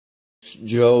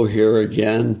folks, Joe here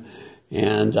again,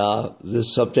 and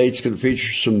this update's going to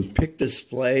feature some pick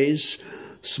displays,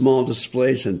 small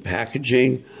displays and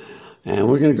packaging, and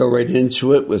we're going to go right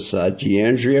into it with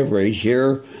D'Andrea right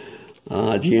here.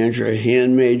 D'Andrea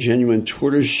handmade genuine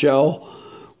tortoise shell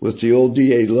with the old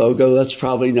DA logo. That's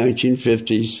probably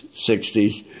 1950s,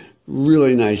 60s.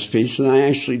 Really nice piece, and I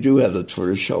actually do have the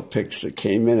tortoise shell picks that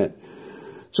came in it.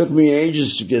 Took me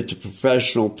ages to get the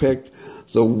professional pick,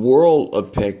 the Whirl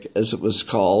of Pick, as it was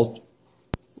called,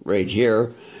 right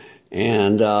here.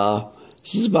 And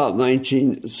this is about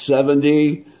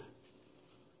 1970.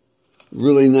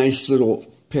 Really nice little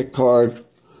pick card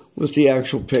with the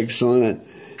actual picks on it.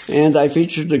 And I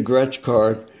featured the Gretsch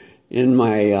card in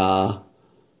my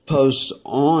posts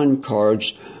on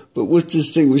cards. But what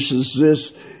distinguishes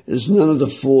this is none of the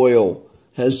foil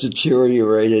has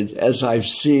deteriorated, as I've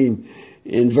seen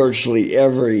in virtually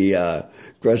every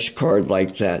Gretsch card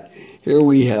like that. Here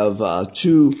we have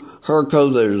two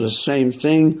Herco that are the same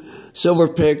thing. Silver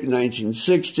pick,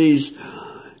 1960s.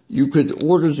 You could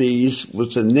order these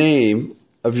with the name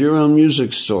of your own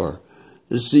music store,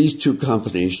 as these two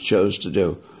companies chose to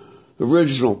do.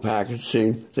 Original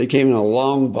packaging, they came in a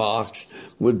long box,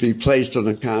 would be placed on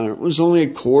the counter. It was only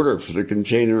 $0.25 for the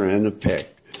container and the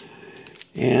pick.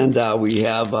 And we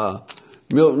have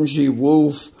Milton G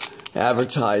Wolf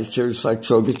advertised here. It's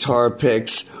electro guitar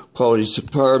picks, quality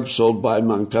superb, sold by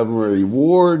Montgomery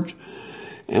Ward.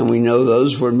 And we know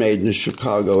those were made in the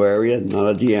Chicago area, not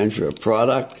a D'Andrea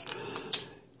product.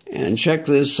 And check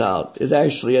this out. It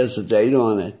actually has a date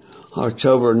on it,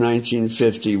 October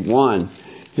 1951.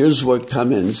 Here's what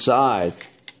come inside.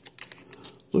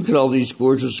 Look at all these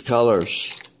gorgeous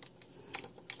colors.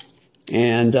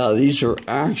 And these are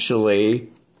actually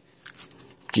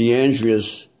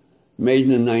D'Andrea's, made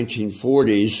in the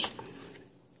 1940s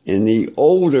in the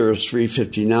older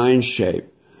 359 shape.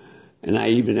 And I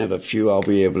even have a few I'll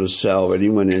be able to sell.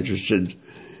 Anyone interested,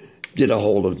 get a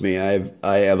hold of me.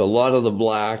 I have a lot of the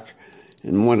black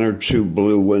and one or two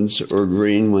blue ones or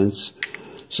green ones.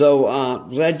 So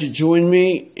glad you joined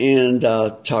me, and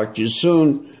talk to you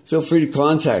soon. Feel free to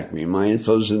contact me. My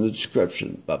info's in the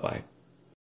description. Bye-bye.